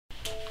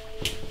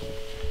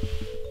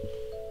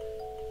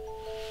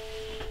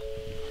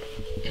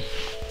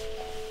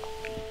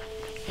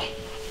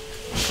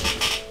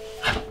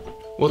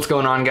What's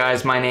going on,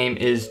 guys? My name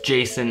is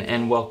Jason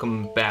and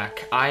welcome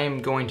back. I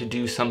am going to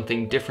do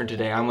something different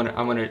today. I'm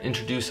gonna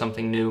introduce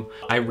something new.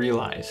 I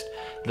realized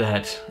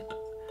that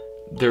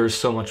there's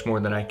so much more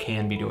that I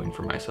can be doing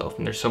for myself,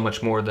 and there's so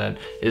much more that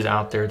is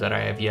out there that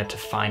I have yet to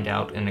find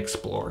out and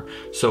explore.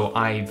 So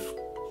I've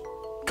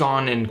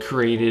gone and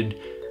committed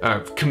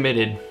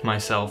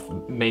myself,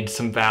 made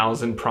some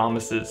vows and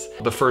promises.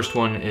 The first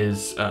one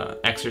is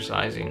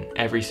exercising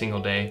every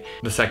single day.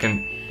 The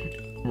second,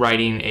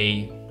 writing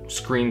a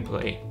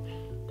screenplay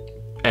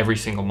every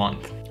single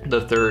month.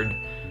 The third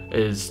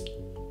is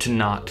to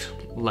not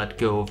let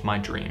go of my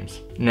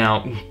dreams.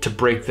 Now, to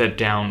break that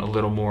down a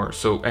little more,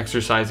 so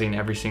exercising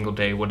every single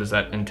day, what does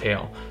that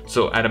entail?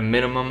 So at a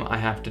minimum, I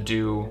have to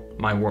do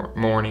my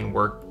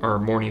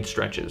morning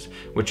stretches,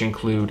 which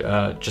include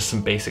just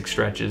some basic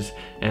stretches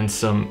and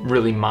some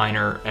really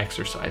minor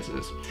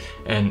exercises.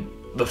 And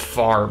the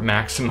far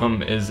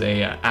maximum is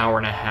a hour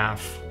and a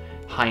half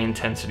high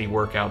intensity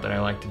workout that I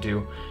like to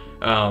do.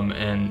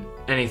 And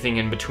anything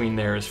in between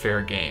there is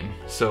fair game.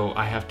 So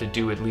I have to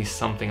do at least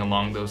something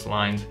along those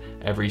lines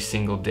every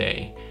single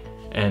day,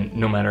 and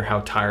no matter how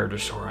tired or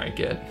sore I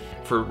get.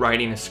 For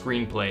writing a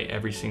screenplay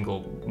every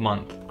single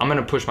month, I'm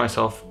gonna push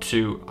myself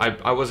to,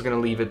 I was gonna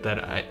leave it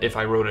that if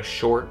I wrote a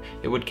short,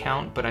 it would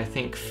count, but I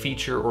think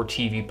feature or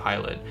TV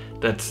pilot,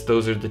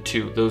 those are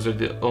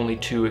the only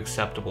two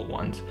acceptable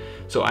ones.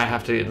 So I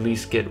have to at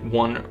least get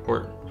one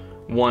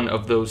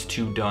of those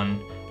two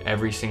done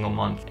every single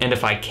month. And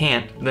if I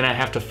can't, then I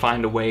have to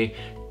find a way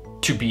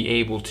to be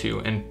able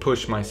to and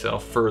push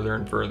myself further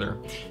and further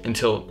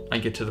until I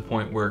get to the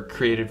point where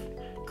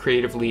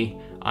creatively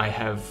I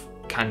have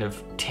kind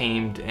of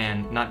taken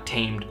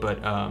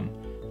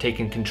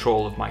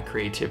control of my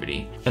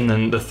creativity. And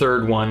then the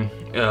third one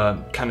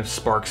kind of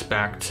sparks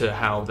back to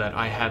how that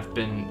I have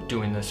been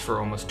doing this for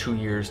almost 2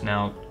 years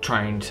now,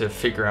 trying to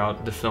figure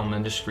out the film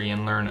industry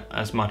and learn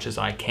as much as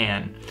I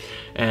can.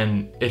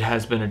 And it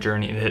has been a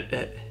journey.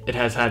 It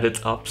has had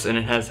its ups and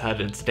it has had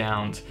its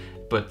downs,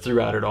 but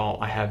throughout it all,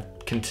 I have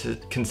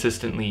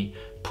consistently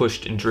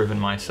pushed and driven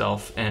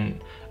myself.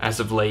 And as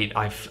of late,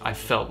 I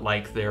felt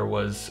like there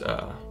was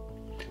a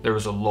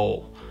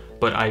lull.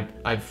 But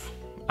I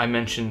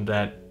mentioned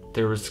that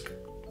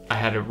I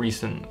had a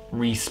recent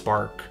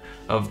re-spark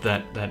of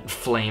that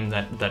flame,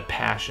 that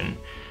passion,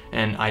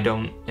 and I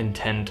don't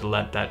intend to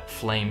let that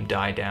flame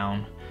die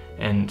down.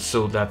 And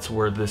so that's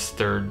where this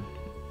third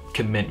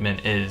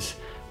commitment is,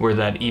 where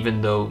that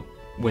even though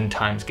when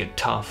times get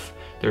tough,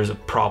 there's a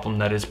problem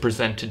that is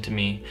presented to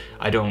me,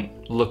 I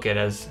don't look at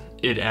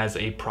it as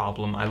a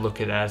problem. I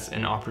look at it as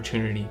an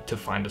opportunity to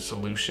find a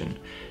solution.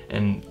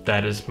 And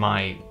that is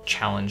my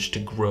challenge to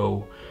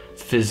grow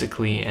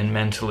physically and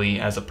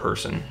mentally as a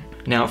person.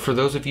 Now, for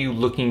those of you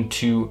looking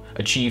to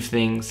achieve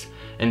things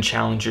and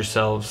challenge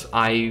yourselves,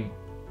 I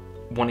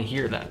want to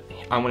hear that.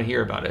 I want to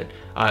hear about it.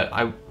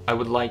 I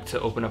would like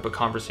to open up a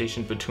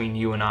conversation between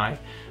you and I,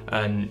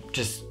 and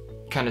just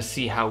kind of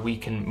see how we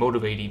can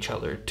motivate each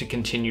other to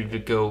continue to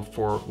go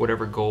for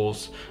whatever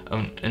goals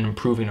and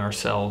improving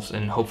ourselves.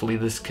 And hopefully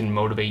this can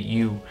motivate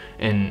you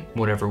in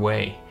whatever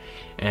way.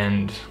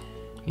 And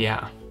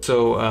yeah,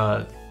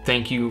 so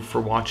thank you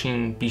for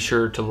watching. Be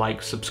sure to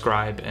like,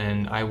 subscribe,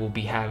 and I will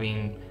be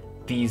having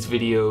these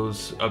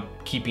videos of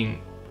keeping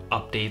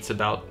updates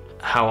about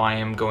how I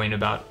am going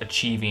about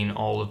achieving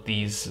all of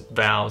these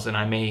vows, and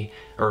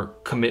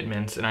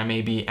commitments, and I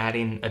may be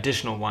adding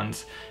additional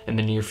ones in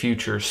the near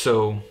future.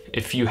 So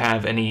if you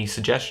have any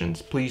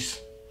suggestions, please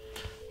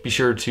be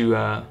sure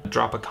to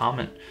drop a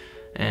comment,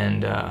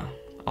 and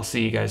I'll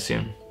see you guys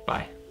soon.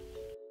 Bye.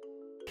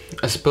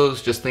 I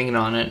suppose, just thinking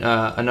on it,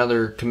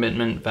 another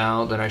commitment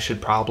vow that I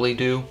should probably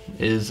do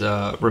is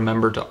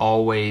remember to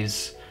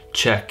always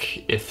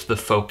check if the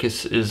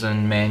focus is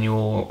in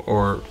manual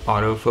or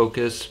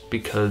autofocus,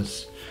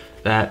 because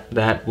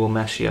that will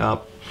mess you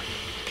up.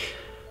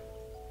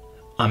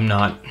 I'm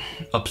not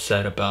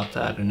upset about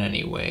that in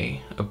any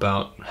way,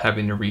 about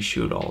having to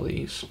reshoot all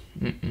these.